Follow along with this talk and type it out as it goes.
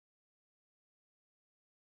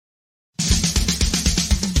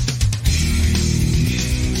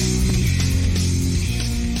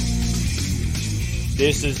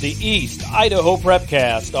This is the East Idaho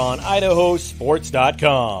Prepcast on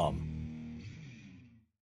idahosports.com.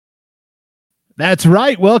 That's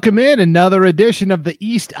right. Welcome in another edition of the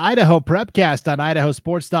East Idaho Prepcast on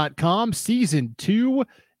idahosports.com, Season 2,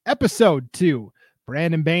 Episode 2.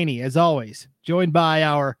 Brandon Baney, as always, joined by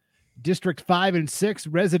our District 5 and 6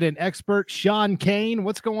 resident expert, Sean Kane.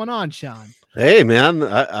 What's going on, Sean? Hey, man,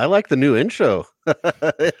 I like the new intro.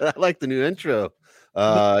 I like the new intro.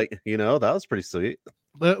 That was pretty sweet.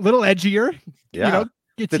 Little edgier. Yeah,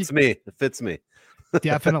 it fits me.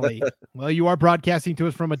 Definitely. Well, you are broadcasting to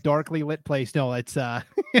us from a darkly lit place. No, it's I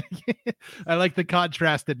like the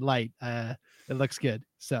contrasted light. It looks good.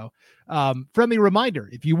 So friendly reminder,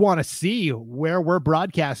 if you want to see where we're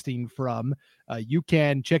broadcasting from, you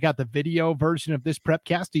can check out the video version of this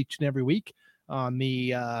prepcast each and every week on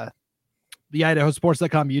the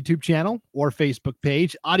idahosports.com YouTube channel or Facebook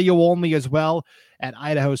page, audio only as well at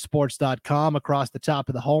idahosports.com. Across the top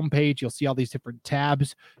of the homepage, you'll see all these different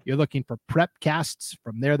tabs. You're looking for Prepcasts.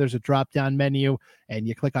 From there, there's a drop-down menu, and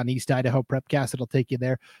you click on East Idaho Prepcast. It'll take you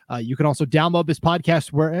there. You can also download this podcast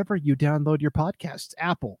wherever you download your podcasts,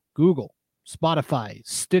 Apple, Google, Spotify,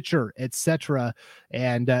 Stitcher, etc.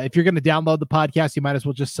 And if you're going to download the podcast, you might as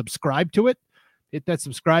well just subscribe to it. Hit that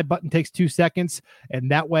subscribe button, takes 2 seconds,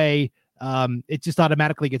 and that way it just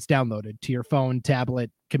automatically gets downloaded to your phone,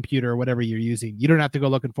 tablet, computer, whatever you're using. You don't have to go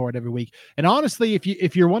looking for it every week. And honestly,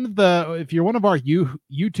 if you're one of our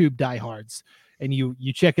YouTube diehards and you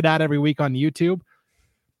check it out every week on YouTube,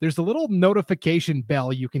 there's a little notification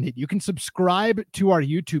bell you can hit. You can subscribe to our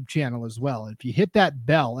YouTube channel as well. If you hit that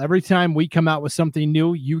bell, every time we come out with something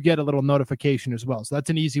new, you get a little notification as well. So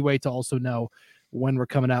that's an easy way to also know when we're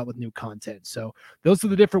coming out with new content. So those are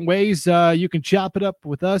the different ways you can chop it up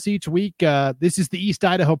with us each week. This is the East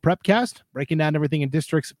Idaho Prepcast, breaking down everything in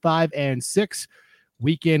Districts 5 and 6,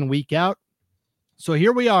 week in, week out. So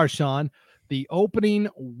here we are, Sean, the opening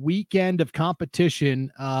weekend of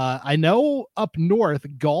competition. I know up north,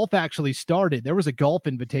 golf actually started. There was a golf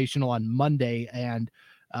invitational on Monday, and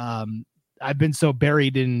I've been so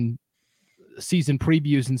buried in season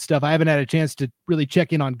previews and stuff, I haven't had a chance to really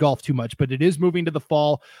check in on golf too much, but it is moving to the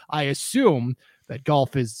fall. I assume that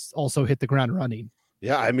golf is also hit the ground running.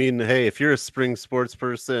 Yeah, I mean, hey, if you're a spring sports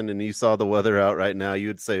person and you saw the weather out right now, you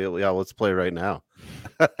would say, yeah, let's play right now.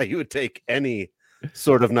 You would take any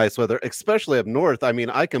sort of nice weather, especially up north. I mean,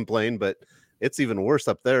 I complain, but it's even worse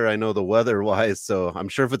up there. I know the weather wise, so I'm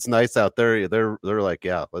sure if it's nice out there, they're like,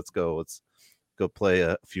 yeah, let's go play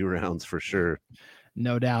a few rounds for sure.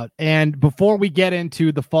 No doubt. And before we get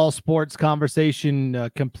into the fall sports conversation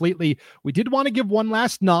completely, we did want to give one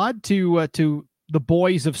last nod to the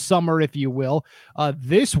boys of summer, if you will.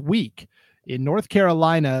 This week in North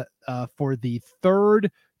Carolina, for the third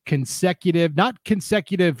consecutive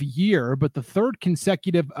year, but the third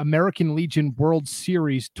consecutive American Legion World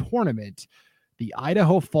Series tournament, the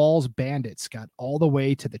Idaho Falls Bandits got all the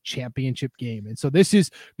way to the championship game. And so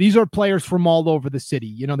these are players from all over the city.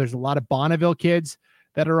 You know, there's a lot of Bonneville kids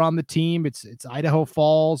that are on the team. It's Idaho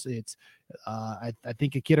Falls. It's I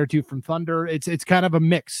think a kid or two from Thunder. It's kind of a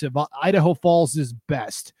mix of Idaho Falls'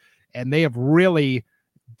 best. And they have really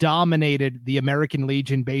dominated the American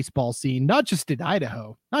Legion baseball scene, not just in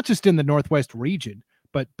Idaho, not just in the Northwest region,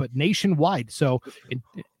 but nationwide. So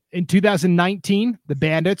in 2019, the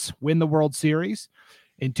Bandits win the World Series.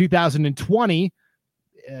 In 2020,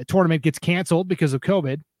 tournament gets canceled because of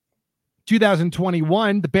COVID.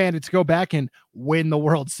 2021, the Bandits go back and win the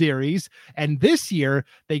World Series. And this year,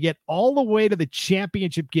 they get all the way to the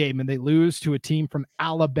championship game, and they lose to a team from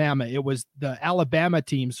Alabama. It was the Alabama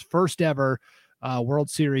team's first ever World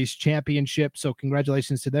Series championship. So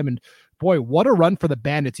congratulations to them. And boy, what a run for the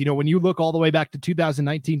Bandits. You know, when you look all the way back to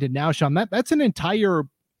 2019 to now, Sean, that's an entire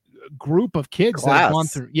group of kids that have gone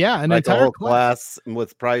through. Yeah, an entire class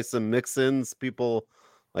with probably some mix-ins. People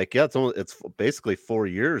like, yeah, it's basically 4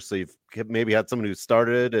 years. So you've maybe had someone who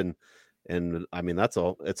started and I mean, that's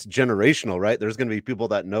all. It's generational, right? There's going to be people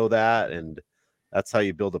that know that, and that's how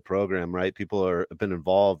you build a program, right? People have been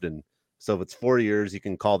involved, and so if it's 4 years, you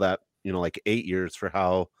can call that, you know, like 8 years for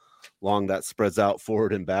how long that spreads out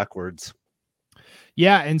forward and backwards.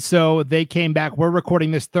 Yeah, and so they came back. We're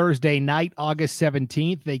recording this Thursday night, August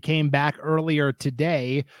 17th. They came back earlier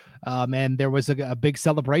today, and there was a big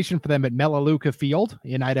celebration for them at Melaleuca Field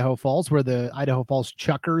in Idaho Falls, where the Idaho Falls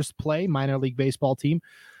Chuckers play, minor league baseball team.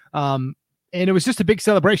 And it was just a big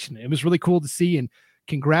celebration. It was really cool to see, and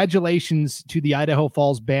congratulations to the Idaho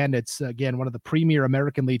Falls Bandits. Again, one of the premier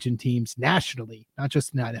American Legion teams nationally, not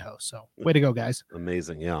just in Idaho. So way to go, guys.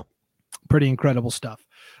 Amazing, yeah. Pretty incredible stuff.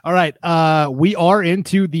 All right. We are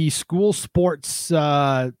into the school sports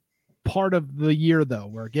part of the year, though.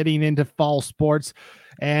 We're getting into fall sports,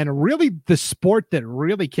 and really the sport that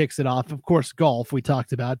really kicks it off, of course, golf we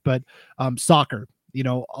talked about, but soccer.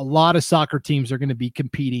 A lot of soccer teams are going to be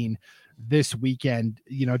competing this weekend.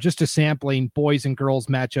 Just a sampling boys and girls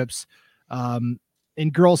matchups. In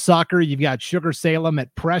girls soccer, you've got Sugar Salem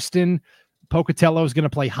at Preston. Pocatello is going to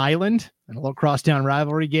play Highland in a little crosstown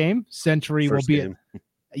rivalry game. Century will be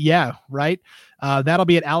yeah, right. That'll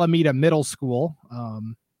be at Alameda Middle School.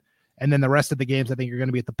 And then the rest of the games, I think, are going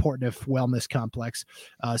to be at the Portneuf Wellness Complex.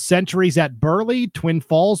 Century's at Burley. Twin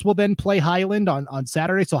Falls will then play Highland on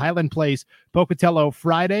Saturday. So Highland plays Pocatello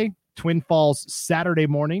Friday, Twin Falls Saturday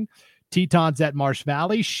morning. Tetons at Marsh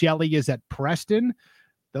Valley. Shelley is at Preston.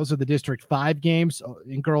 Those are the District 5 games.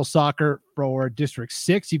 In girls soccer for District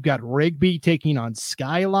 6, you've got Rigby taking on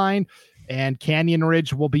Skyline, and Canyon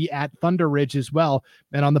Ridge will be at Thunder Ridge as well.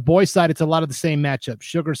 And on the boys' side, it's a lot of the same matchup.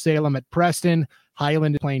 Sugar Salem at Preston,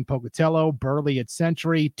 Highland playing Pocatello, Burley at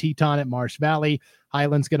Century, Teton at Marsh Valley.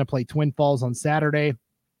 Highland's going to play Twin Falls on Saturday,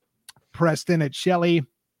 Preston at Shelley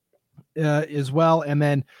as well. And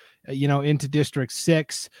then, into District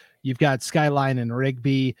 6, you've got Skyline and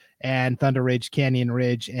Rigby and Thunder Ridge, Canyon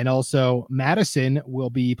Ridge, and also Madison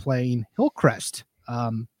will be playing Hillcrest.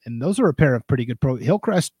 And those are a pair of pretty good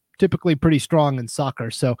Hillcrest, typically pretty strong in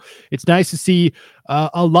soccer. So it's nice to see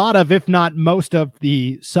a lot of, if not most of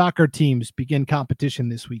the soccer teams begin competition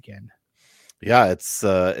this weekend. Yeah,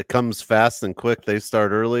 it comes fast and quick. They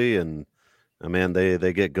start early, and man,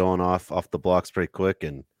 they get going off the blocks pretty quick,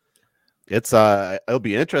 and it's it'll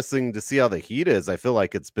be interesting to see how the heat is. I feel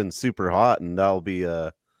like it's been super hot, and that'll be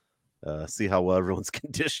see how well everyone's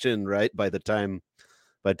conditioned right by the time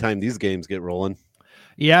these games get rolling.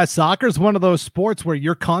 Yeah, soccer is one of those sports where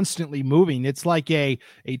you're constantly moving. It's like a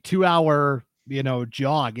 2-hour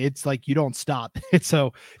jog. It's like you don't stop.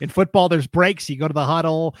 So in football, there's breaks. You go to the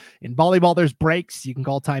huddle. In volleyball, there's breaks. You can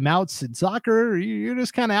call timeouts. In soccer, you're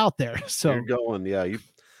just kind of out there. So you're going, yeah.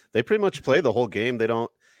 They pretty much play the whole game. They don't.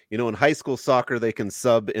 In high school soccer, they can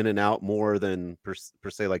sub in and out more than per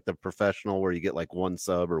se like the professional, where you get like one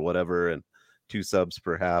sub or whatever and 2 subs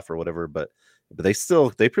per half or whatever. But they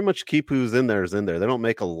pretty much keep who's in there is in there. They don't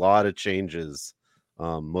make a lot of changes.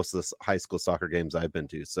 Most of the high school soccer games I've been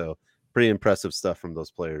to. So pretty impressive stuff from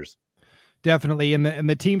those players. Definitely. And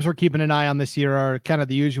the teams we're keeping an eye on this year are kind of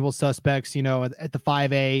the usual suspects. At the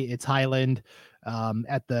 5A, it's Highland.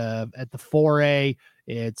 At the 4A,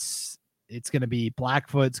 it's going to be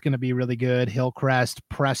Blackfoot's going to be really good. Hillcrest,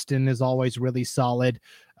 Preston is always really solid.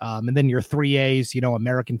 And then your 3As,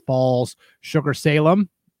 American Falls, Sugar Salem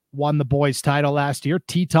won the boys title last year.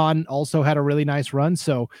 Teton also had a really nice run.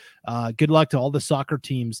 So good luck to all the soccer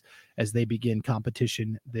teams as they begin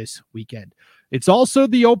competition this weekend. It's also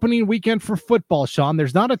the opening weekend for football, Sean.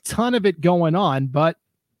 There's not a ton of it going on, but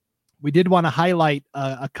we did want to highlight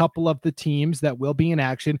a couple of the teams that will be in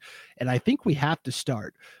action. And I think we have to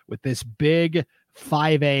start with this big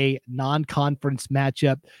 5A non-conference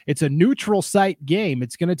matchup. It's a neutral site game.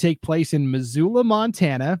 It's going to take place in Missoula,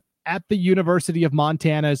 Montana, at the University of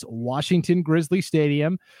Montana's Washington Grizzly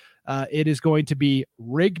Stadium. It is going to be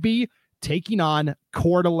Rigby taking on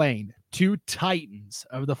Coeur d'Alene, 2 titans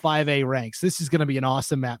of the 5A ranks. This is going to be an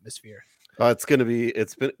awesome atmosphere. It's going to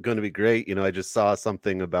be great. I just saw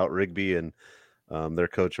something about Rigby, and their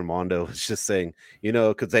coach Armando was just saying,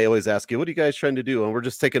 because they always ask you, what are you guys trying to do? And we're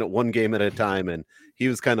just taking it one game at a time. And he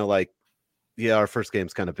was kind of like, yeah, our first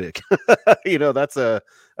game's kind of big. That's a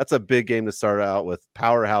big game to start out with.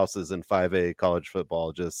 Powerhouses in 5A college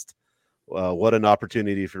football. Just what an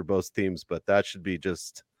opportunity for both teams. But that should be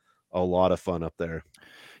just a lot of fun up there.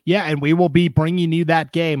 Yeah, and we will be bringing you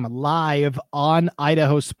that game live on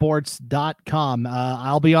idahosports.com.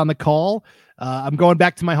 I'll be on the call. I'm going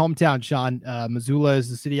back to my hometown, Sean. Missoula is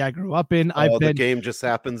the city I grew up in. The game just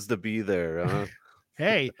happens to be there. Huh?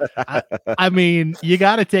 Hey, I mean, you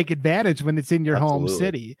got to take advantage when it's in your home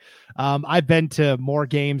city. I've been to more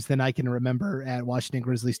games than I can remember at Washington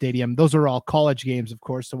Grizzly Stadium. Those are all college games, of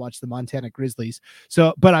course, to watch the Montana Grizzlies.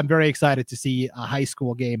 But I'm very excited to see a high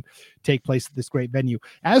school game take place at this great venue.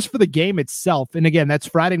 As for the game itself, and again, that's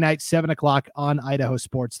Friday night, 7:00 on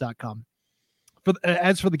idahosports.com.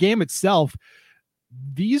 As for the game itself,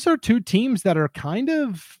 these are 2 teams that are kind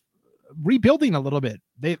of rebuilding a little bit.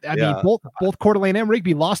 I mean, both Coeur d'Alene and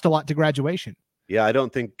Rigby lost a lot to graduation. Yeah, I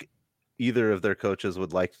don't think either of their coaches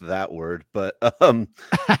would like that word, but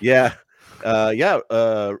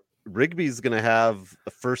Rigby's going to have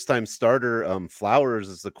a first-time starter. Flowers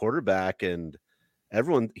is the quarterback, and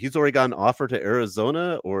he's already got an offer to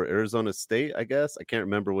Arizona or Arizona State, I guess. I can't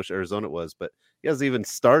remember which Arizona it was, but he hasn't even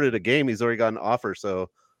started a game. He's already got an offer.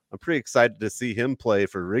 So I'm pretty excited to see him play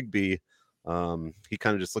for Rigby. He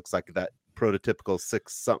kind of just looks like that prototypical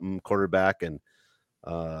 6-something quarterback, and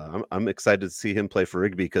I'm excited to see him play for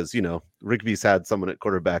Rigby because Rigby's had someone at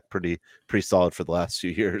quarterback pretty solid for the last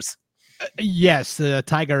few years. Yes,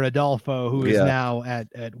 Tiger Adolfo, who is now at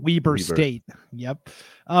Weber State. Yep.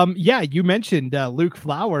 You mentioned Luke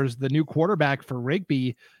Flowers, the new quarterback for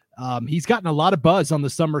Rigby. He's gotten a lot of buzz on the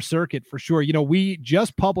summer circuit for sure. We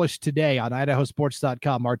just published today on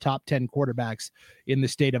idahosports.com our top 10 quarterbacks in the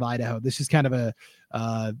state of Idaho. This is kind of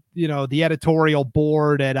the editorial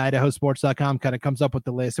board at idahosports.com kind of comes up with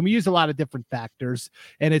the list, and we use a lot of different factors,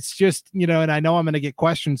 and it's just, and I know I'm going to get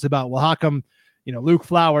questions about, well, how come, Luke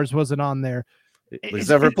Flowers wasn't on there. He's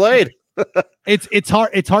never played. It's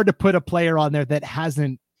hard to put a player on there that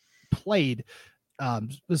hasn't played a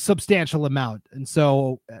substantial amount. And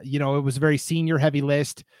so, it was a very senior heavy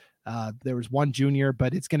list. There was one junior,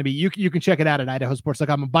 but it's going to be, you can check it out at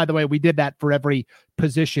idahosports.com. And by the way, we did that for every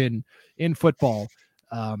position in football,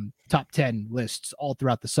 top 10 lists all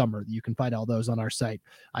throughout the summer. You can find all those on our site,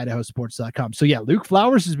 idahosports.com. So Luke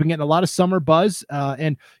Flowers has been getting a lot of summer buzz.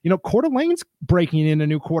 And Coeur d'Alene's breaking in a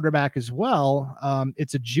new quarterback as well.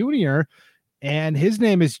 It's a junior, and his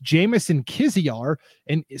name is Jamison Kiziar,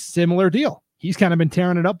 and similar deal. He's kind of been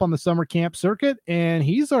tearing it up on the summer camp circuit, and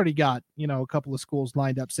he's already got, a couple of schools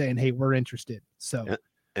lined up saying, hey, we're interested. So,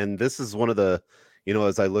 and this is one of the,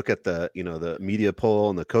 as I look at the, the media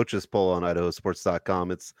poll and the coaches poll on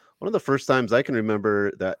idahosports.com, it's one of the first times I can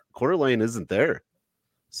remember that Coeur d'Alene isn't there.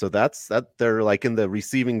 So that they're like in the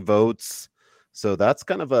receiving votes. So that's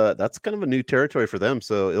kind of a new territory for them.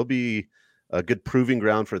 So it'll be a good proving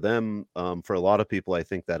ground for them. For a lot of people, I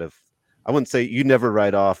think that I wouldn't say you never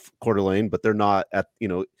write off Coeur d'Alene, but they're not at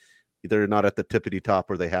the tippity top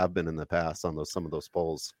where they have been in the past on some of those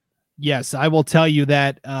polls. Yes, I will tell you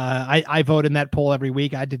that I vote in that poll every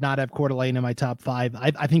week. I did not have Coeur d'Alene in my top 5.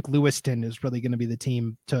 I think Lewiston is really going to be the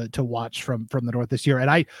team to watch from the North this year. And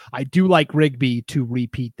I do like Rigby to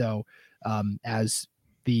repeat, though, as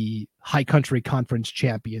the High Country Conference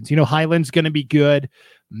champions. Highland's going to be good.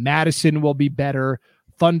 Madison will be better.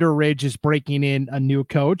 Thunder Ridge is breaking in a new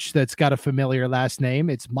coach that's got a familiar last name.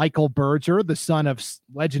 It's Michael Berger, the son of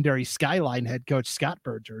legendary Skyline head coach Scott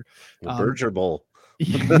Berger. Berger Bowl.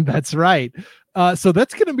 That's right. So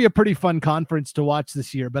that's going to be a pretty fun conference to watch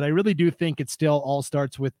this year, but I really do think it still all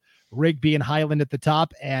starts with Rigby and Highland at the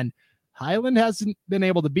top, and Highland hasn't been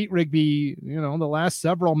able to beat Rigby, the last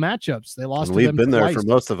several matchups. They lost. We've been there for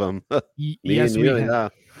most of them. Yes, we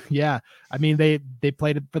have. Yeah. I mean, they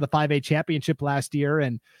played for the 5A championship last year,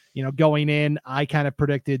 and, going in, I kind of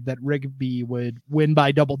predicted that Rigby would win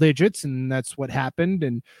by double digits, and that's what happened.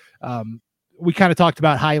 And, we kind of talked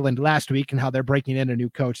about Highland last week and how they're breaking in a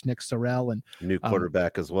new coach, Nick Sorrell, and new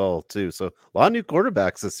quarterback as well too. So a lot of new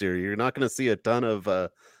quarterbacks this year. You're not going to see a ton of,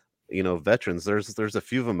 veterans. There's a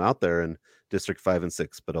few of them out there in District 5 and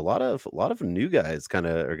 6, but a lot of new guys kind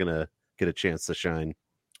of are going to get a chance to shine.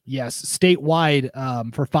 Yes, statewide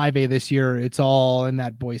for 5A this year, it's all in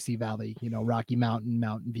that Boise Valley. Rocky Mountain,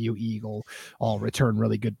 Mountain View, Eagle, all return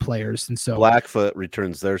really good players, and so Blackfoot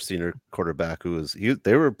returns their senior quarterback,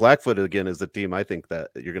 they were Blackfoot again as a team. I think that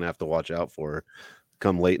you're going to have to watch out for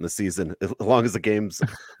come late in the season, as long as the game's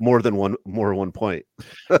more than one point.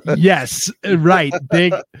 Yes, right.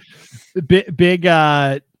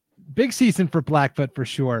 Big season for Blackfoot for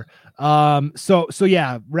sure. So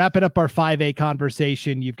wrapping up our 5A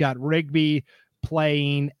conversation, you've got Rigby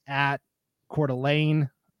playing at Coeur d'Alene,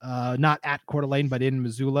 not at Coeur d'Alene, but in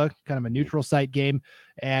Missoula, kind of a neutral site game.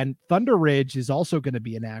 And Thunder Ridge is also going to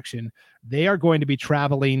be in action. They are going to be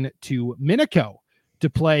traveling to Minico to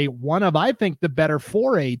play one of, I think, the better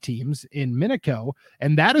 4A teams in Minico.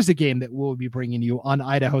 And that is a game that we'll be bringing you on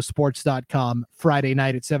idahosports.com Friday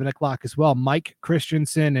night at 7:00 as well. Mike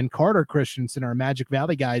Christensen and Carter Christensen, our Magic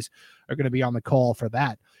Valley guys, are going to be on the call for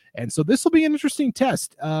that. And so this will be an interesting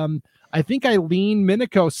test. I think I lean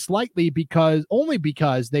Minico slightly because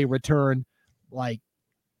they return like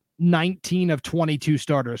 19 of 22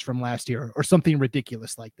 starters from last year or something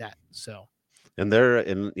ridiculous like that. So. And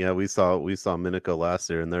we saw Minico last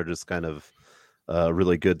year, and they're just kind of a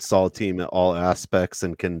really good, solid team at all aspects,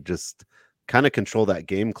 and can just kind of control that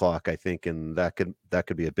game clock, I think, and that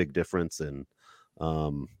could be a big difference. And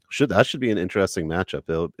that should be an interesting matchup.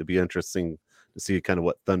 It'd be interesting to see kind of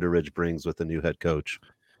what Thunder Ridge brings with the new head coach.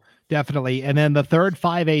 Definitely. And then the third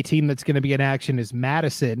 5A team that's going to be in action is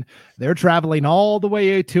Madison. They're traveling all the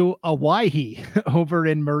way to Owyhee over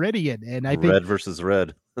in Meridian. And I think red versus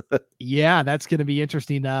red. Yeah, that's going to be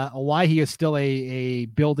interesting. Owyhee is still a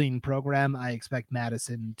building program. I expect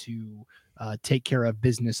Madison to take care of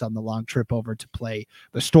business on the long trip over to play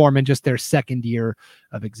the Storm in just their second year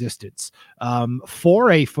of existence.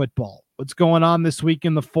 4A football. What's going on this week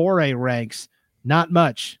in the 4A ranks? Not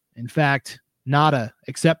much. In fact, nada,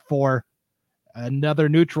 except for another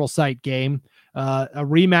neutral site game, a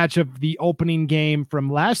rematch of the opening game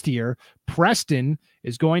from last year. Preston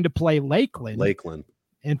is going to play Lakeland.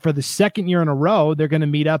 And for the second year in a row, they're going to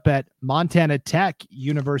meet up at Montana Tech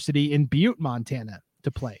University in Butte, Montana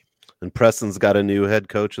to play. And Preston's got a new head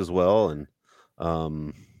coach as well. And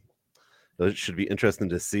it should be interesting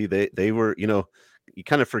to see. They were, you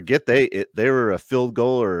kind of forget they were a field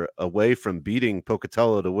goal or away from beating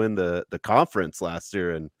Pocatello to win the conference last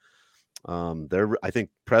year. And I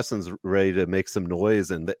think Preston's ready to make some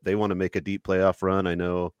noise, and they want to make a deep playoff run. I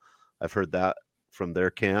know I've heard that from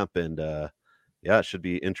their camp, and yeah, it should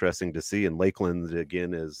be interesting to see. And Lakeland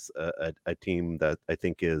again is a team that I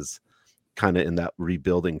think is kind of in that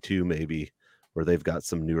rebuilding too, maybe, where they've got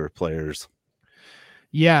some newer players.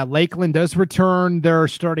 Yeah, Lakeland does return their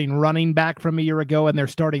starting running back from a year ago and their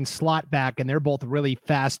starting slot back, and they're both really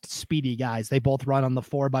fast, speedy guys. They both run on the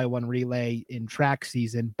 4x1 relay in track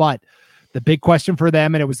season. But the big question for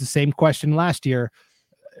them, and it was the same question last year,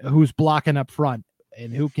 who's blocking up front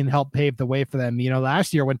and who can help pave the way for them?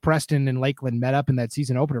 Last year when Preston and Lakeland met up in that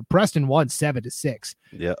season opener, Preston won 7-6.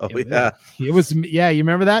 Yeah. It was, you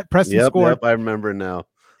remember that? Preston scored. Yep, I remember now.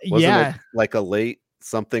 Wasn't it like a late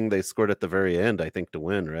something they scored at the very end, I think, to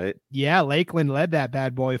win, right? Yeah, Lakeland led that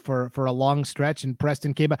bad boy for a long stretch, and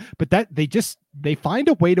Preston came up. But they find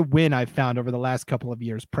a way to win, I've found, over the last couple of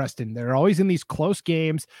years. Preston, they're always in these close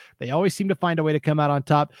games. They always seem to find a way to come out on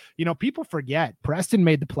top. People forget Preston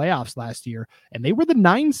made the playoffs last year, and they were the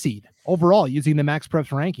 9 seed overall using the Max Preps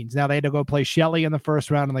rankings. Now they had to go play Shelley in the first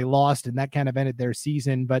round, and they lost, and that kind of ended their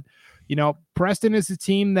season. But, Preston is a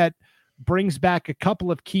team that brings back a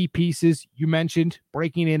couple of key pieces. You mentioned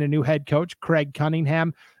breaking in a new head coach, Craig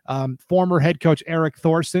Cunningham, former head coach Eric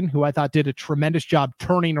Thorson, who I thought did a tremendous job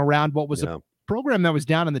turning around what was a program that was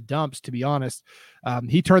down in the dumps, to be honest.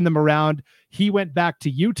 He turned them around. He went back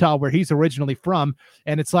to Utah, where he's originally from.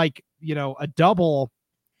 And it's like, a double,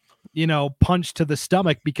 punch to the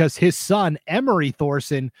stomach, because his son, Emery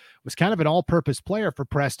Thorson, was kind of an all-purpose player for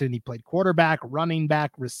Preston. He played quarterback, running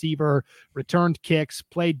back, receiver, returned kicks,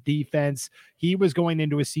 played defense. He was going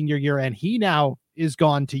into his senior year, and he now is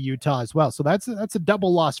gone to Utah as well. So that's a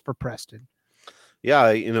double loss for Preston.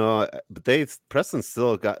 Yeah, but Preston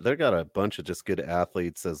still got a bunch of just good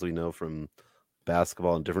athletes, as we know from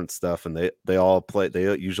basketball and different stuff, and they all play. They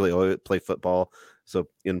usually always play football. So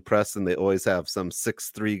in Preston, they always have some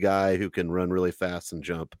 6'3" guy who can run really fast and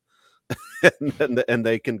jump, and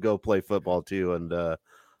they can go play football too. And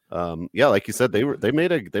yeah, like you said, they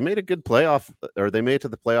made a good playoff, or they made it to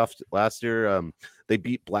the playoffs last year. They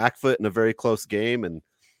beat Blackfoot in a very close game, and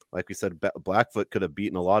like we said, Blackfoot could have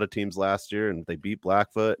beaten a lot of teams last year, and they beat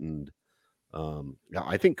Blackfoot. And yeah,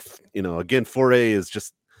 I think again, 4A is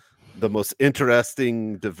just the most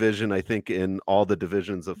interesting division, I think, in all the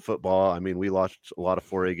divisions of football. I mean, we watched a lot of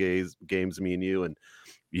 4A games, me and you, and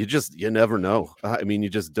you never know. I mean, you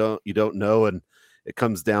don't know. And it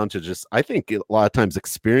comes down to just, I think, a lot of times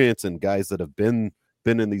experience and guys that have been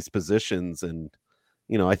in these positions. And,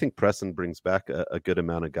 I think Preston brings back a good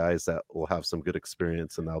amount of guys that will have some good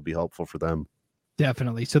experience, and that'll be helpful for them.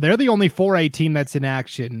 Definitely. So they're the only 4A team that's in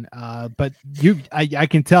action. But I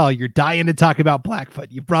can tell you're dying to talk about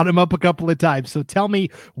Blackfoot. You brought him up a couple of times. So tell me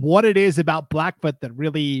what it is about Blackfoot that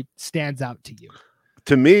really stands out to you.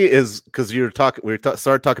 To me, is because we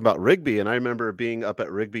started talking about Rigby, and I remember being up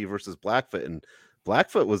at Rigby versus Blackfoot, and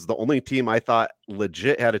Blackfoot was the only team I thought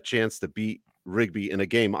legit had a chance to beat Rigby in a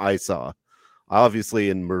game I saw.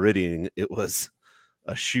 Obviously, in Meridian, it was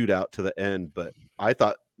a shootout to the end, but I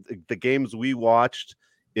thought the games we watched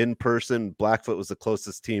in person, Blackfoot was the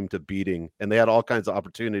closest team to beating, and they had all kinds of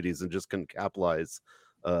opportunities and just couldn't capitalize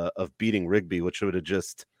of beating Rigby, which would have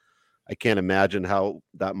just, I can't imagine how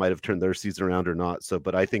that might have turned their season around or not. So,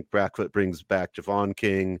 but I think Blackfoot brings back Javon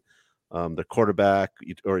King, the quarterback.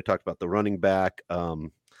 You already talked about the running back.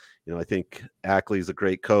 I think Ackley's a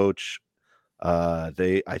great coach. I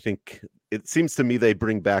think it seems to me they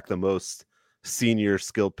bring back the most senior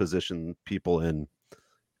skilled position people in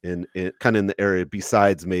kind of in the area,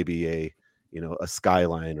 besides maybe a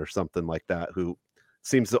Skyline or something like that, who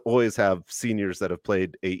seems to always have seniors that have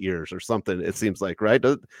played 8 years or something. It seems like, right?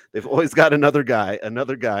 They've always got another guy,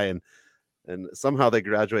 and somehow they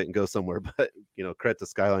graduate and go somewhere. But credit to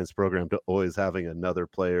Skyline's program to always having another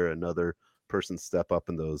player, another person step up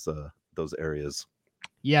in those areas.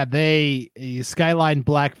 Yeah, Skyline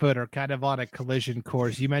Blackfoot are kind of on a collision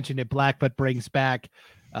course. You mentioned it. Blackfoot brings back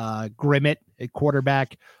Grimmett at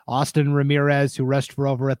quarterback, Austin Ramirez, who rushed for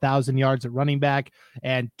over 1,000 yards at running back,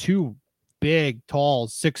 and two big, tall,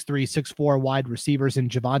 6'3", 6'4" wide receivers in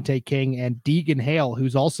Javante King and Deegan Hale,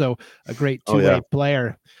 who's also a great two-way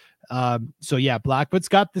player. So yeah, Blackfoot's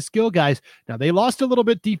got the skill, guys. Now they lost a little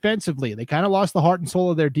bit defensively. They kind of lost the heart and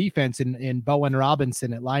soul of their defense in Bowen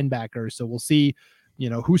Robinson at linebacker. So we'll see,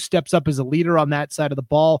 who steps up as a leader on that side of the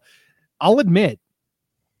ball. I'll admit,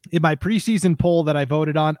 in my preseason poll that I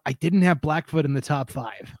voted on, I didn't have Blackfoot in the top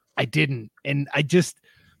 5. I didn't. And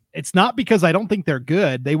it's not because I don't think they're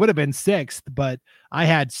good. They would have been 6th, but I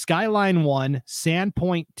had Skyline 1,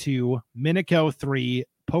 Sandpoint 2, Minico 3,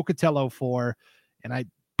 Pocatello 4, and I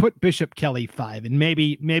put Bishop Kelly 5. And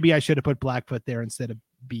maybe I should have put Blackfoot there instead of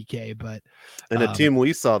BK, but and a team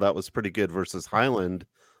we saw that was pretty good versus Highland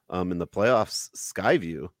in the playoffs,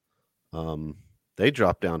 Skyview. They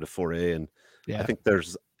dropped down to 4A, and I think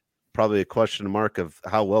there's probably a question mark of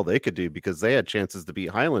how well they could do because they had chances to beat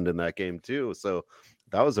Highland in that game too. So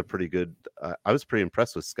that was a pretty good. I was pretty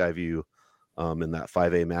impressed with Skyview in that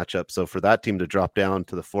 5A matchup. So for that team to drop down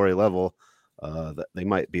to the 4A level, that they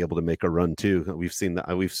might be able to make a run too. We've seen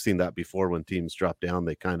that before when teams drop down.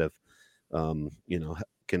 They kind of,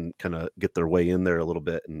 can kind of get their way in there a little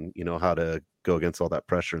bit and how to go against all that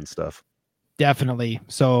pressure and stuff. Definitely.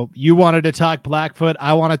 So you wanted to talk Blackfoot.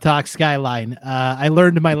 I want to talk Skyline. I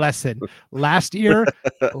learned my lesson last year.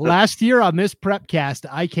 Last year on this Prepcast,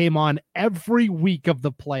 I came on every week of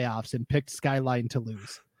the playoffs and picked Skyline to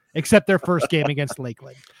lose, except their first game against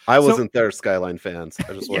Lakeland. I wasn't there, Skyline fans.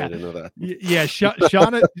 I just wanted to know that. Yeah,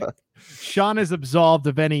 Sean is absolved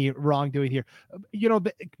of any wrongdoing here.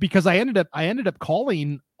 Because I ended up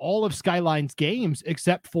calling all of Skyline's games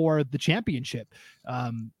except for the championship.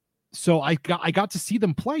 So I got to see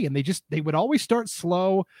them play, and they would always start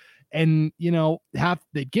slow, and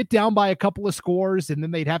they'd get down by a couple of scores, and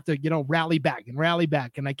then they'd have to rally back.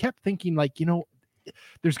 And I kept thinking, like,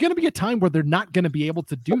 there's going to be a time where they're not going to be able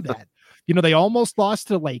to do that. They almost lost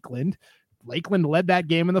to Lakeland. Lakeland led that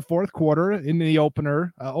game in the fourth quarter in the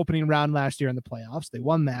opening round last year in the playoffs. They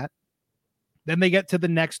won that. Then they get to the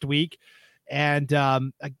next week, and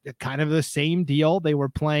kind of the same deal. They were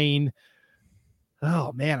playing.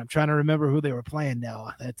 Oh man, I'm trying to remember who they were playing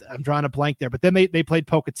now. I'm drawing a blank there. But then they played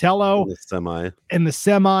Pocatello in the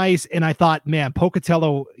semis, and I thought, man,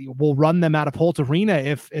 Pocatello will run them out of Holt Arena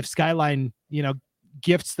if Skyline,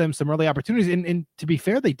 gifts them some early opportunities. And to be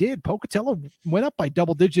fair, they did. Pocatello went up by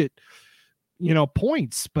double-digit,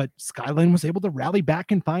 points, but Skyline was able to rally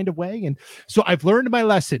back and find a way. And so I've learned my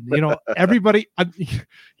lesson. Everybody, I'm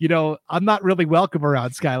not really welcome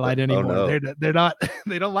around Skyline anymore. Oh, no. They're not,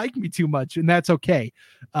 they don't like me too much, and that's okay.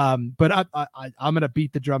 But I'm going to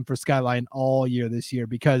beat the drum for Skyline all year this year,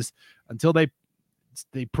 because until they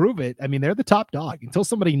prove it, I mean, they're the top dog. Until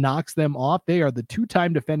somebody knocks them off, they are the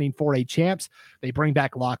 2-time defending 4A champs. They bring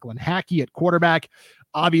back Lachlan Hackey at quarterback.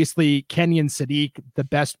 Obviously, Kenyon Sadiq, the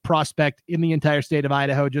best prospect in the entire state of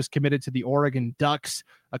Idaho, just committed to the Oregon Ducks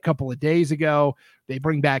a couple of days ago. They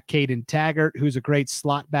bring back Caden Taggart, who's a great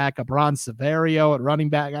slot back, Abron Severio at running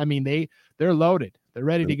back. I mean, they're loaded. They're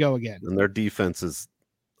ready to go again. And their defense is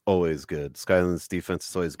always good. Skyline's defense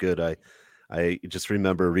is always good. I just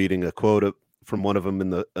remember reading a quote from one of them in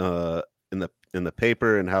the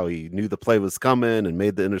paper, and how he knew the play was coming and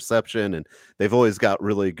made the interception. And they've always got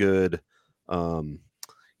really good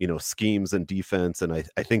schemes and defense. And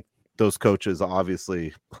I think those coaches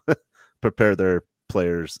obviously prepare their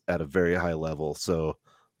players at a very high level. So,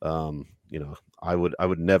 I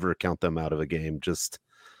would never count them out of a game just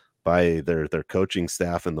by their coaching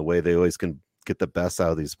staff and the way they always can get the best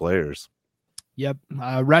out of these players. Yep.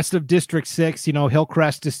 Rest of District 6,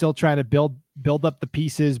 Hillcrest is still trying to build up the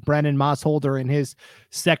pieces. Brennan Mossholder in his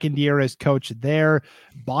second year as coach there.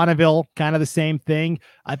 Bonneville, kind of the same thing.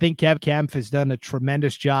 I think Kev Kempf has done a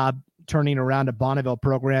tremendous job turning around a Bonneville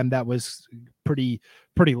program that was pretty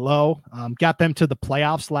low. Got them to the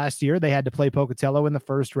playoffs last year. They had to play Pocatello in the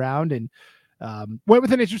first round, and went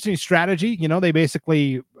with an interesting strategy. They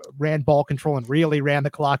basically ran ball control and really ran the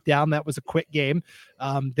clock down. That was a quick game.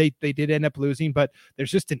 They did end up losing, but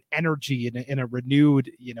there's just an energy and a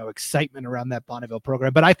renewed, excitement around that Bonneville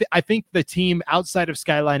program. But I think the team outside of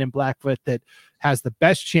Skyline and Blackfoot that has the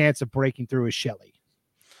best chance of breaking through is Shelley.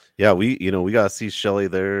 Yeah, we got to see Shelley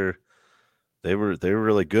there. They were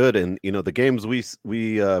really good. And, the games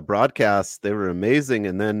we broadcast, they were amazing.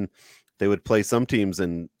 And then they would play some teams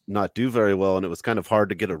and not do very well. And it was kind of hard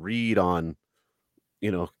to get a read on,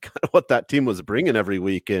 kind of what that team was bringing every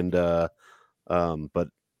week. And, but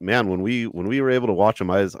man, when we were able to watch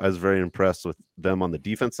them, I was very impressed with them on the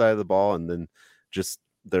defense side of the ball, and then just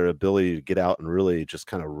their ability to get out and really just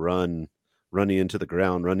kind of running into the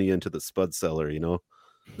ground, running into the spud cellar, you know.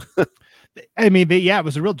 I mean, it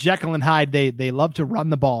was a real Jekyll and Hyde. They love to run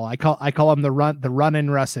the ball. I call them the run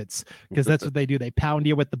and russets, because that's what they do. They pound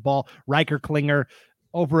you with the ball. Riker Klinger,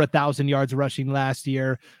 over 1,000 yards rushing last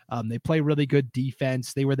year. They play really good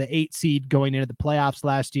defense. They were the 8 seed going into the playoffs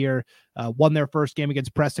last year, won their first game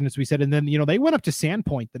against Preston, as we said. And then, they went up to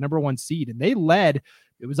Sandpoint, the number 1 seed, and they led.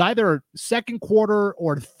 It was either second quarter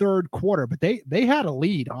or third quarter, but they had a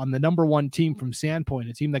lead on the number 1 team from Sandpoint,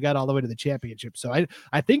 a team that got all the way to the championship. So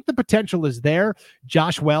I think the potential is there.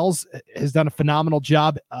 Josh Wells has done a phenomenal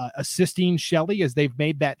job assisting Shelley as they've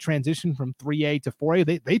made that transition from 3A to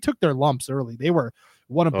 4A. They took their lumps early. They were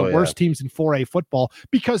one of the worst teams in 4A football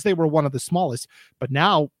because they were one of the smallest. But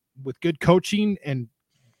now, with good coaching and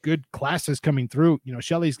good classes coming through,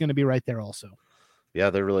 Shelley's going to be right there also. Yeah,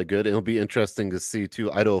 they're really good. It'll be interesting to see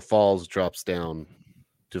too. Idaho Falls drops down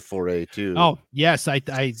to 4A too. Oh yes, I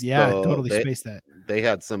totally spaced that. They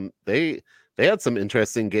had some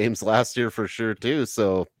interesting games last year for sure too.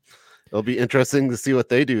 So it'll be interesting to see what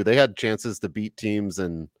they do. They had chances to beat teams,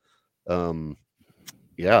 and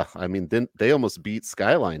yeah, I mean, then they almost beat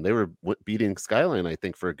Skyline. They were beating Skyline, I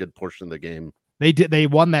think, for a good portion of the game. They did. They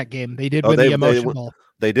won that game. They did win the emotion ball.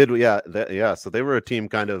 They did. Yeah. So they were a team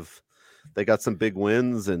kind of. They got some big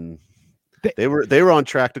wins, and they were on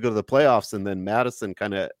track to go to the playoffs. And then Madison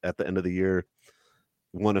kind of at the end of the year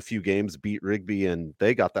won a few games, beat Rigby, and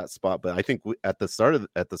they got that spot. But I think at the start of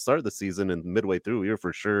the season and midway through,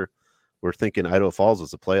 we're thinking Idaho Falls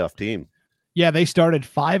was a playoff team. Yeah, they started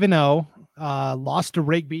 5-0, lost to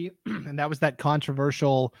Rigby, and that was that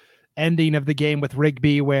controversial ending of the game with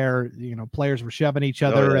Rigby where players were shoving each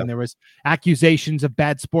other, and there was accusations of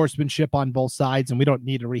bad sportsmanship on both sides, and we don't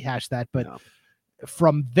need to rehash that. But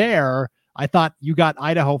from there, I thought you got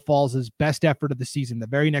Idaho Falls' best effort of the season. The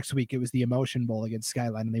very next week, it was the Emotion Bowl against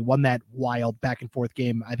Skyline, and they won that wild back and forth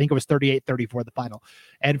game. I think it was 38-34 the final.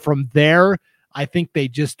 And from there, I think they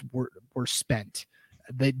just were spent.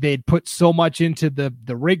 They'd put so much into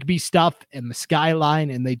the Rigby stuff and the Skyline,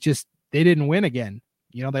 and they didn't win again.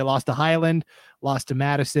 They lost to Highland, lost to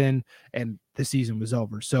Madison, and the season was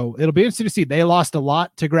over. So it'll be interesting to see. They lost a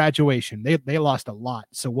lot to graduation. They lost a lot.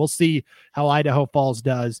 So we'll see how Idaho Falls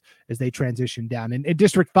does as they transition down. In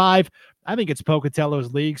District 5, I think it's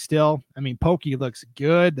Pocatello's league still. I mean, Pokey looks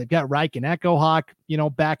good. They've got Reich and Echo Hawk,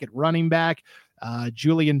 back at running back.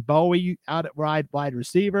 Julian Bowie out at wide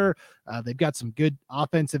receiver. They've got some good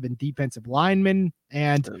offensive and defensive linemen,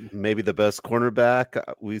 and maybe the best cornerback.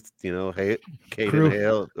 Caden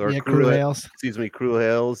Hale Crew Hales. Excuse me, Crew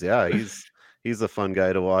Hales. Yeah, he's a fun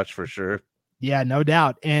guy to watch for sure. Yeah, no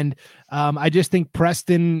doubt. And I just think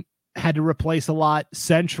Preston had to replace a lot.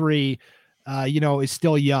 Century, is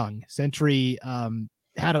still young. Century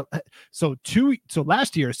so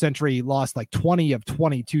last year Century lost like 20 of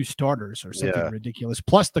 22 starters or something ridiculous,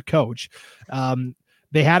 plus the coach.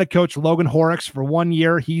 They had a coach, Logan Horrocks, for 1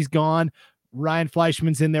 year. He's gone. Ryan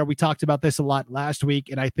Fleischman's in there. We talked about this a lot last week,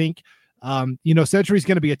 and I think Century's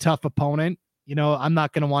going to be a tough opponent. I'm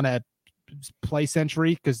not going to want to play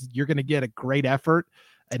Century because you're going to get a great effort,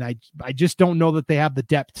 and I just don't know that they have the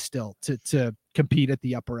depth still to compete at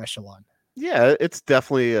the upper echelon. Yeah, it's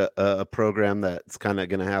definitely a program that's kind of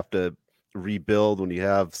going to have to rebuild when you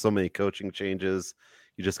have so many coaching changes.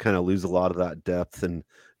 You just kind of lose a lot of that depth and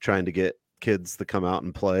trying to get kids to come out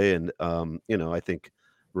and play. And, I think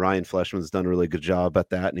Ryan Fleischman's done a really good job at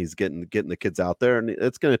that, and he's getting the kids out there, and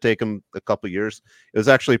it's going to take him a couple of years. It was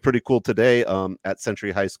actually pretty cool today at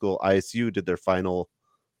Century High School. ISU did their final,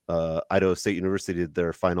 Idaho State University did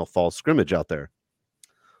their final fall scrimmage out there.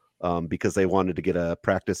 Because they wanted to get a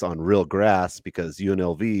practice on real grass because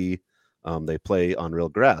UNLV, they play on real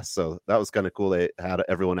grass. So that was kind of cool. They had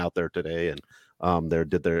everyone out there today, and they were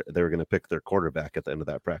going to pick their quarterback at the end of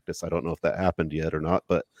that practice. I don't know if that happened yet or not,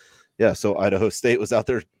 but yeah. So Idaho State was out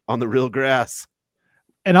there on the real grass.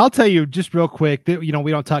 And I'll tell you just real quick that, we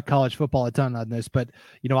don't talk college football a ton on this, but,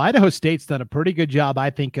 Idaho State's done a pretty good job,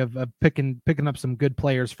 I think, of picking up some good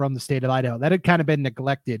players from the state of Idaho. That had kind of been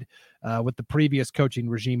neglected with the previous coaching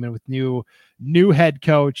regime and with new head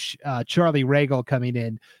coach, Charlie Regal, coming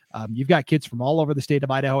in. You've got kids from all over the state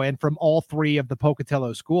of Idaho and from all 3 of the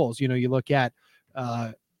Pocatello schools. You look at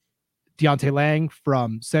Deontay Lang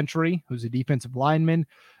from Century, who's a defensive lineman.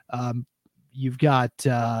 You've got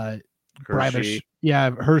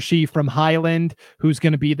Hershey from Highland, who's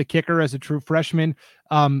going to be the kicker as a true freshman.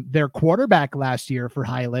 Their quarterback last year for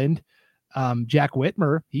Highland, Jack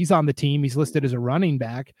Whitmer, he's on the team. He's listed as a running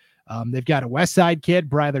back. They've got a West Side kid,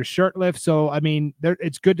 Bryler Shurtleff. So, I mean,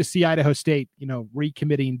 it's good to see Idaho State,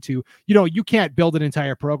 recommitting to, you can't build an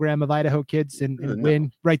entire program of Idaho kids and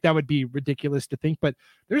win, right? That would be ridiculous to think, but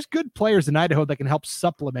there's good players in Idaho that can help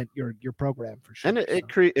supplement your program for sure. And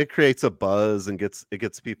it creates a buzz and it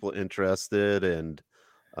gets people interested. And,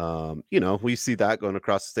 we see that going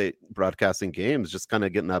across the state broadcasting games, just kind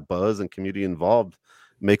of getting that buzz and community involved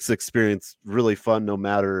makes the experience really fun, no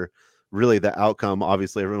matter really the outcome.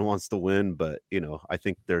 Obviously everyone wants to win, but I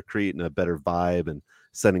think they're creating a better vibe and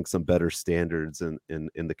setting some better standards in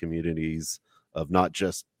the communities of not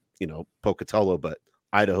just Pocatello, but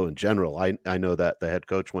Idaho in general. I know that the head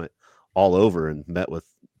coach went all over and met with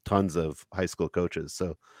tons of high school coaches,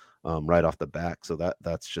 so right off the back, so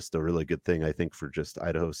that's just a really good thing, I think, for just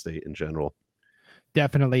Idaho State in general.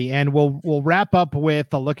 Definitely. And we'll wrap up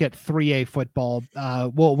with a look at 3A football.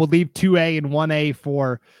 We'll leave 2A and 1A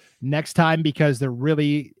for next time because there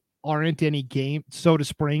really aren't any game. Soda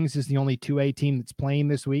Springs is the only 2A team that's playing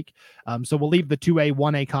this week. So we'll leave the 2A,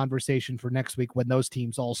 1A conversation for next week when those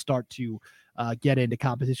teams all start to get into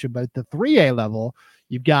competition. But at the 3A level,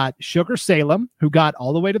 you've got Sugar Salem, who got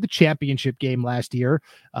all the way to the championship game last year,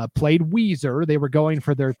 played Weiser. They were going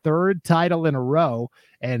for their third title in a row,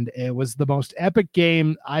 and it was the most epic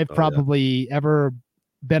game I've probably ever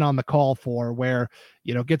been on the call for, where,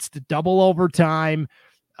 gets to double overtime.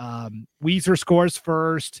 Weiser scores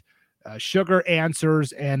first, Sugar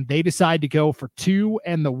answers, and they decide to go for 2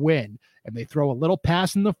 and the win. And they throw a little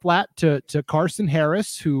pass in the flat to Carson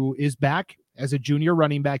Harris, who is back as a junior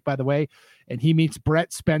running back, by the way, and he meets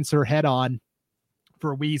Brett Spencer head on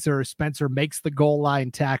for Weiser. Spencer makes the goal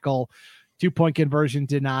line tackle. 2-point conversion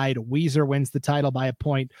denied. Weiser wins the title by a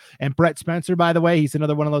point. And Brett Spencer, by the way, he's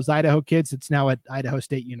another one of those Idaho kids that's now at Idaho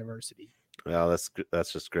State University. Yeah,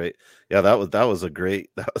 that's just great. Yeah, that was a great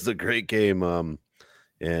game.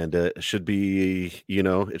 And it should be,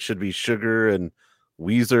 it should be Sugar and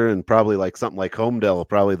Weiser and probably like something like Homedale.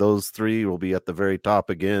 Probably those three will be at the very top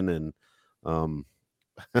again. And I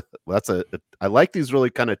like these really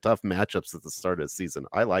kind of tough matchups at the start of the season.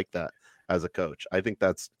 I like that as a coach. I think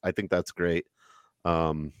that's great.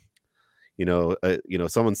 Someone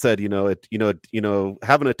said,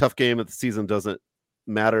 having a tough game at the season doesn't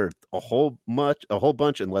matter a whole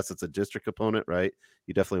bunch unless it's a district opponent, right?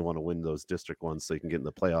 You definitely want to win those district ones so you can get in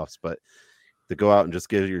the playoffs, but to go out and just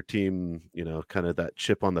give your team, kind of that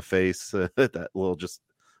chip on the face, that little just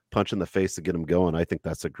punch in the face to get them going, I think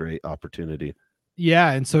that's a great opportunity.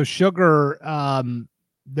 Yeah, and so Sugar,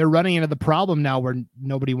 they're running into the problem now where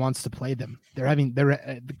nobody wants to play them.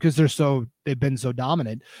 Because they've been so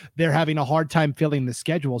dominant, they're having a hard time filling the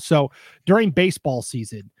schedule. So during baseball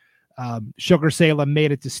season, Sugar Salem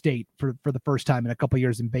made it to state for the first time in a couple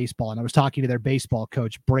years in baseball. And I was talking to their baseball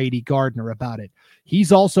coach, Brady Gardner, about it.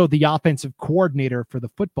 He's also the offensive coordinator for the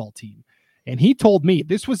football team. And he told me,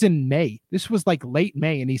 this was in May. This was like late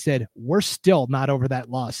May. And he said, we're still not over that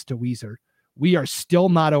loss to Weiser. We are still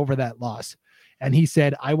not over that loss. And he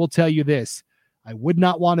said, I will tell you this, I would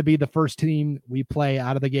not want to be the first team we play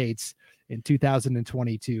out of the gates in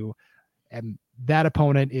 2022. And that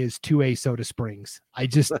opponent is 2A Soda Springs. I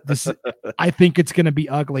think it's going to be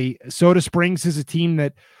ugly. Soda Springs is a team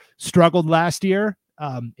that struggled last year.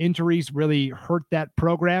 Injuries really hurt that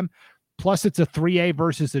program. Plus, it's a 3A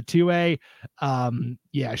versus a 2A.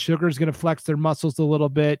 Sugar's going to flex their muscles a little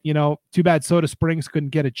bit. Too bad Soda Springs couldn't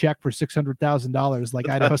get a check for $600,000 like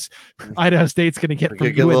Idaho State's going to get from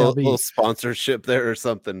UNLV. A little sponsorship there or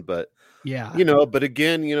something, but yeah, but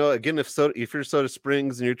again, if you're Soda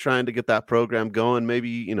Springs and you're trying to get that program going,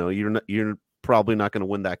 maybe you're probably not going to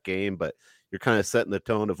win that game, but you're kind of setting the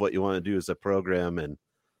tone of what you want to do as a program. And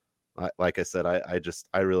like I said,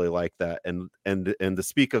 I really like that. And to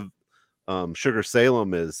speak of Sugar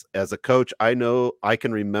Salem, is as a coach, I know I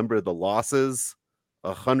can remember the losses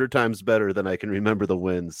 100 times better than I can remember the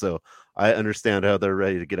wins. So I understand how they're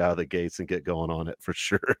ready to get out of the gates and get going on it for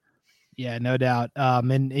sure. Yeah, no doubt.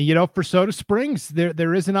 And for Soda Springs,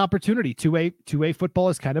 there is an opportunity. 2A football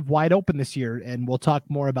is kind of wide open this year, and we'll talk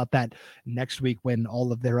more about that next week when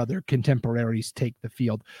all of their other contemporaries take the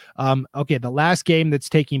field. Okay, the last game that's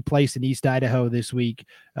taking place in East Idaho this week,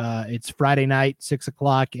 it's Friday night,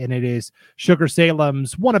 6:00, and it is Sugar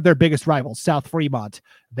Salem's one of their biggest rivals, South Fremont.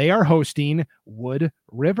 They are hosting Wood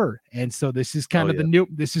River, and so this is kind of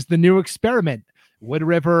the new experiment. Wood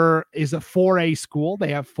River is a 4A school.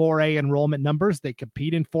 They have 4A enrollment numbers. They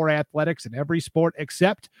compete in 4A athletics in every sport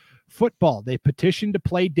except football. They petitioned to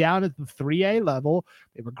play down at the 3A level.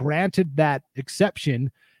 They were granted that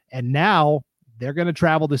exception, and now they're going to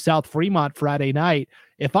travel to South Fremont Friday night.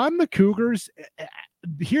 If I'm the Cougars,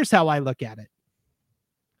 here's how I look at it.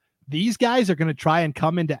 these guys are going to try and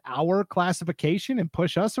come into our classification and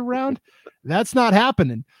push us around. That's not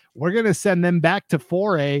happening. We're going to send them back to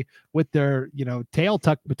 4A with their, tail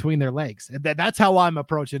tucked between their legs. That's how I'm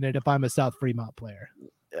approaching it if I'm a South Fremont player.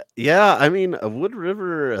 Yeah, I mean, Wood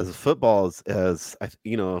River as a football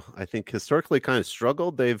I think historically kind of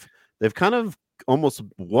struggled. They've kind of almost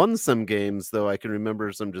won some games, though. I can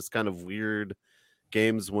remember some just kind of weird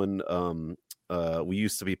games when we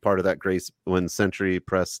used to be part of that great, when Century,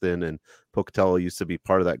 Preston, and Pocatello used to be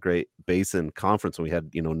part of that great Basin Conference when we had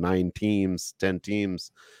 9 teams, 10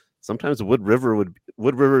 teams. Sometimes Wood River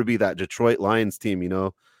would be that Detroit Lions team.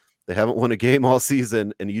 They haven't won a game all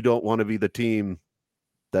season, and you don't want to be the team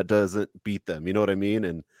that doesn't beat them. You know what I mean?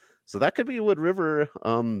 And so that could be Wood River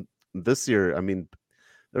this year. I mean,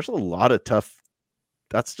 there's a lot of tough.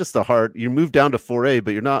 That's just you move down to 4A,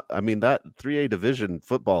 but you're not. I mean, that 3A division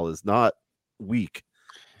football is not weak.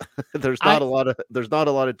 There's not a lot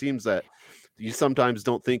of teams that you sometimes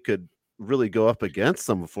don't think could really go up against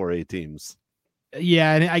some 4A teams.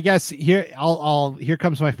 Yeah, and I guess here here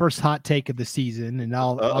comes my first hot take of the season, and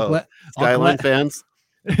Skyline fans.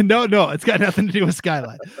 No, it's got nothing to do with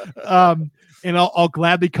Skyline. And I'll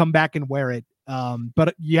gladly come back and wear it.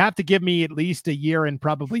 But you have to give me at least a year and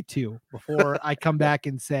probably 2 before I come back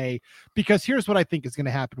and say, because here's what I think is going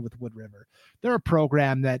to happen with Wood River. They're a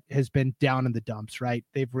program that has been down in the dumps, right?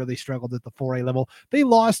 They've really struggled at the 4A level. They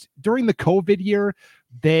lost during the COVID year.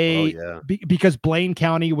 Because Blaine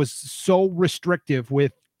County was so restrictive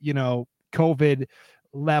with, COVID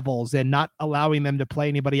levels and not allowing them to play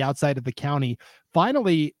anybody outside of the county.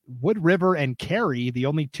 Finally, Wood River and Cary, the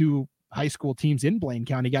only 2 high school teams in Blaine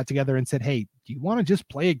County, got together and said, hey, do you want to just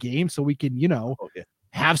play a game so we can,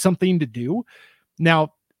 have something to do?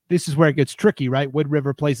 Now, this is where it gets tricky, right? Wood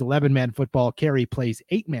River plays 11-man football. Cary plays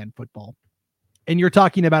 8-man football. And you're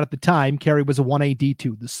talking about, at the time, Cary was a 1A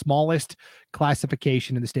D2, the smallest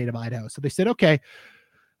classification in the state of Idaho. So they said, okay,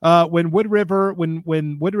 when Wood River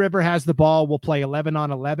has the ball, we'll play 11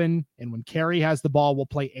 on 11. And when Cary has the ball, we'll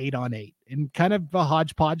play 8 on 8. And kind of a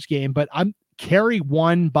hodgepodge game, but Cary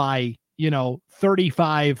won by,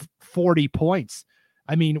 35, 40 points.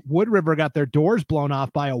 I mean, Wood River got their doors blown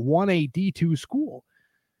off by a 1A D2 school.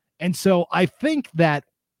 And so I think that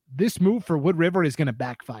this move for Wood River is going to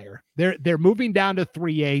backfire. They're moving down to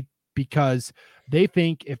 3A because they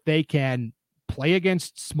think if they can play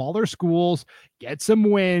against smaller schools, get some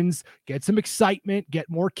wins, get some excitement,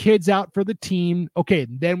 get more kids out for the team, okay,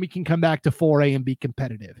 then we can come back to 4A and be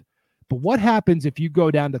competitive. But what happens if you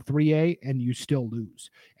go down to 3A and you still lose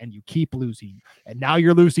and you keep losing? And now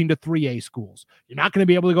you're losing to 3A schools. You're not going to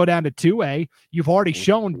be able to go down to 2A. You've already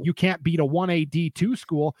shown you can't beat a 1A D2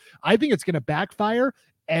 school. I think it's going to backfire,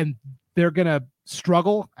 and they're going to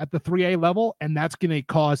struggle at the 3A level, and that's going to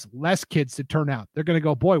cause less kids to turn out. They're going to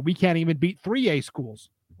go, boy, we can't even beat 3A schools.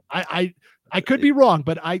 I could be wrong,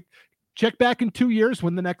 but I check back in 2 years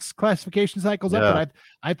when the next classification cycle's up. But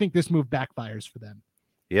I think this move backfires for them.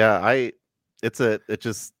 Yeah, it's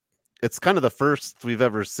kind of the first we've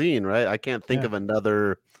ever seen, right? I can't think of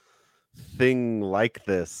another thing like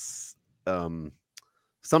this.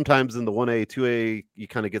 Sometimes in the 1A, 2A, you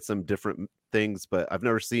kind of get some different things, but I've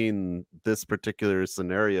never seen this particular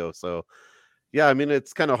scenario. So yeah, I mean,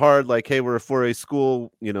 it's kind of hard. Like, hey, we're a 4A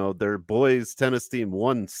school, their boys tennis team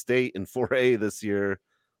won state in 4A this year.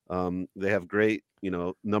 They have great,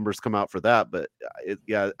 numbers come out for that, but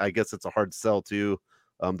I guess it's a hard sell too.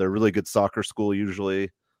 They're a really good soccer school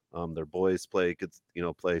usually. Their boys play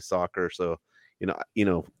soccer. So,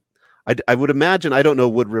 I would imagine, I don't know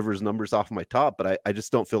Wood River's numbers off my top, but I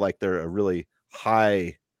just don't feel like they're a really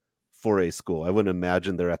high 4A school. I wouldn't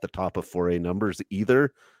imagine they're at the top of 4A numbers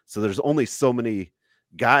either. So there's only so many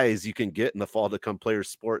guys you can get in the fall to come play your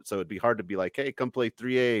sport. So it'd be hard to be like, hey, come play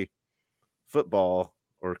 3A football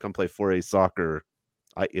or come play 4A soccer,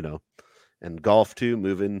 and golf too,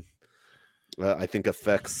 moving. I think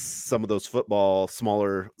affects some of those football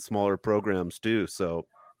smaller programs too. So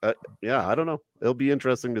I don't know. It'll be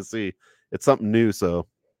interesting to see. It's something new. So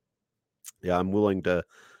yeah, I'm willing to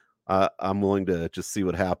just see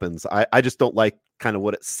what happens. I just don't like kind of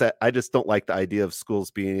what it set. I just don't like the idea of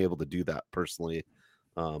schools being able to do that personally.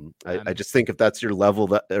 I just think if that's your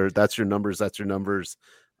level, that's your numbers,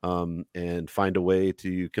 and find a way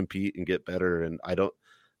to compete and get better. And I don't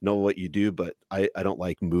know what you do, but I don't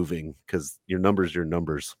like moving because your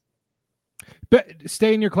numbers. But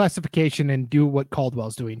stay in your classification and do what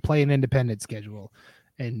Caldwell's doing. Play an independent schedule,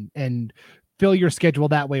 and fill your schedule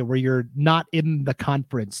that way where you're not in the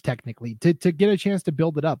conference technically to get a chance to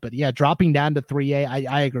build it up. But yeah, dropping down to 3A,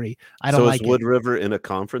 I agree. I don't like it. So is Wood River in a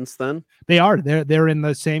conference then? They are. They're in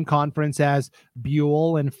the same conference as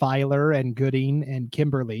Buell and Filer and Gooding and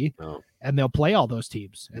Kimberly. Oh. And they'll play all those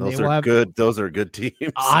teams. And those are good. Those are good teams.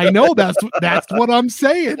 I know that's what I'm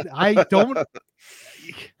saying. I don't.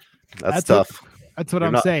 That's tough. That's what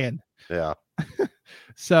I'm saying. Yeah.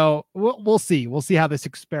 So we'll see. We'll see how this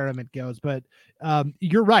experiment goes. But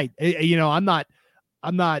you're right. I'm not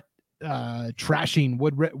trashing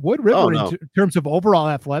Wood River in terms of overall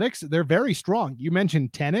athletics. They're very strong. You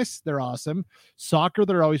mentioned tennis. They're awesome. Soccer.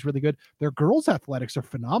 They're always really good. Their girls athletics are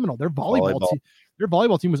phenomenal. Their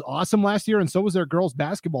volleyball team was awesome last year. And so was their girls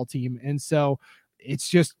basketball team. And so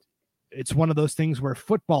it's one of those things where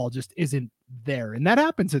football just isn't there. And that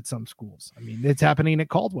happens at some schools. I mean, it's happening at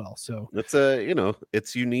Caldwell. So it's how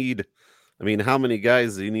many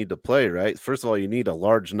guys do you need to play, right? First of all, you need a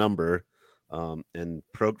large number. And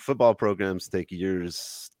football programs take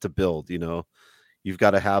years to build. You've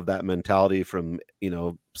got to have that mentality from,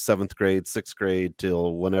 7th grade, 6th grade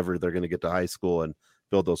till whenever they're going to get to high school and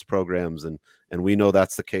build those programs. And we know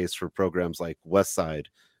that's the case for programs like Westside,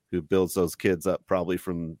 who builds those kids up probably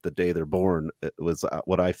from the day they're born. It was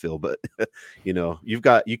what I feel, but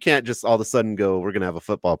you can't just all of a sudden go, we're going to have a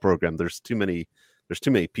football program. There's too many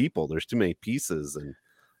people, there's too many pieces. And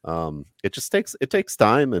it takes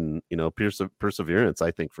time and, perseverance,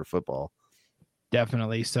 I think, for football.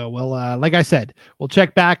 Definitely. So we'll, like I said, we'll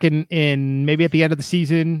check back in maybe at the end of the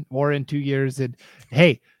season or in 2 years. And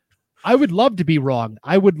hey, I would love to be wrong.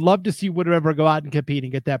 I would love to see Wood River go out and compete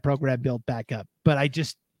and get that program built back up. But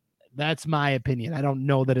that's my opinion. I don't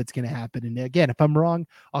know that it's going to happen. And again, if I'm wrong,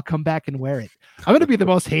 I'll come back and wear it. I'm going to be the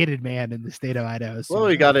most hated man in the state of Idaho. So. Well,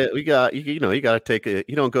 you got to take it.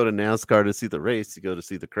 You don't go to NASCAR to see the race. You go to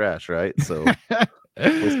see the crash, right? So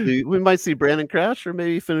we might see Brandon crash, or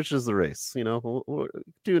maybe he finishes the race. We'll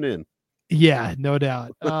tune in. Yeah, no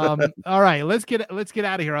doubt. All right, let's get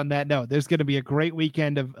out of here on that note. There's going to be a great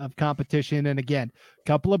weekend of competition. And again, a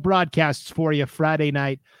couple of broadcasts for you Friday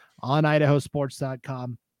night on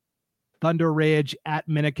idahosports.com. Thunder Ridge at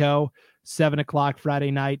Minico, 7:00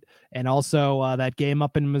 Friday night. And also that game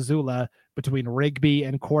up in Missoula between Rigby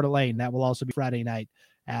and Coeur d'Alene. That will also be Friday night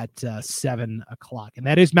at 7:00. And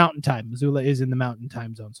that is Mountain Time. Missoula is in the Mountain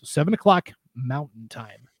Time zone. So 7:00 Mountain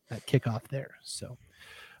Time, that kickoff there. So,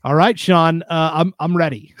 all right, Sean, I'm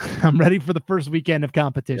ready. I'm ready for the first weekend of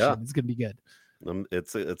competition. Yeah. It's going to be good.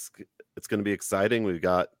 It's going to be exciting. We've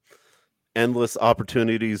got endless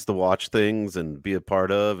opportunities to watch things and be a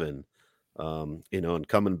part of, and and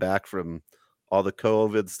coming back from all the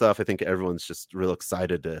COVID stuff, I think everyone's just real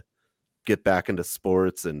excited to get back into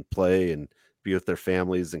sports and play and be with their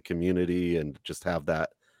families and community and just have that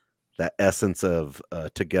essence of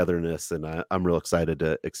togetherness. And I'm real excited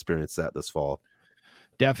to experience that this fall.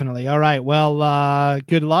 Definitely. All right. Well,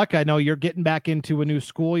 good luck. I know you're getting back into a new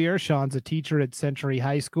school year. Sean's a teacher at Century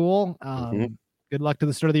High School. Good luck to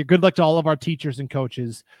the start of the year. Good luck to all of our teachers and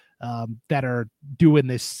coaches that are doing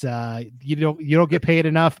this. You don't get paid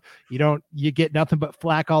enough. You get nothing but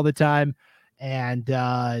flack all the time. And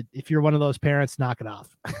if you're one of those parents, knock it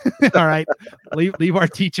off. All right. leave our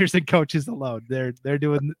teachers and coaches alone. They're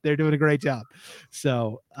doing a great job.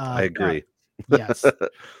 So I agree. Yes.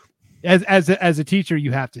 As a teacher,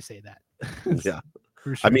 you have to say that. Yeah.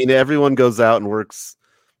 For sure. I mean, everyone goes out and works,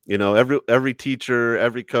 every teacher,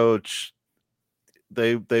 every coach,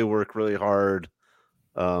 they work really hard.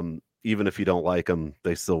 Even if you don't like them,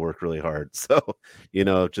 they still work really hard. So,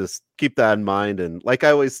 just keep that in mind. And like I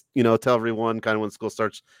always, tell everyone kind of when school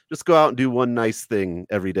starts, just go out and do one nice thing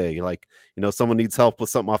every day. Like, someone needs help with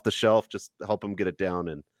something off the shelf, just help them get it down.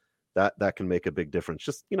 And that can make a big difference.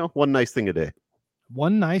 Just, one nice thing a day.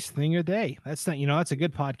 One nice thing a day. That's not, that's a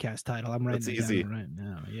good podcast title. I'm writing it down right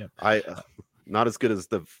now. Yep. Not as good as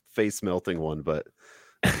the face melting one, but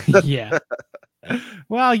yeah.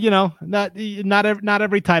 Well, not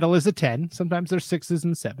every title is a 10. Sometimes there's 6s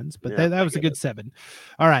and 7s, but that was a good 7.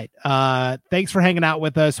 All right. Thanks for hanging out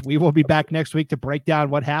with us. We will be back next week to break down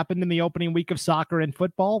what happened in the opening week of soccer and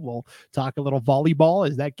football. We'll talk a little volleyball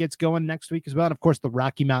as that gets going next week as well. And of course, the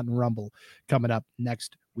Rocky Mountain Rumble coming up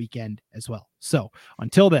next weekend as well. So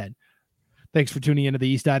until then, thanks for tuning into the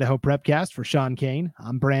East Idaho Prepcast. For Sean Kane,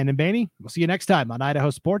 I'm Brandon Baney. We'll see you next time on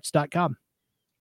idahosports.com.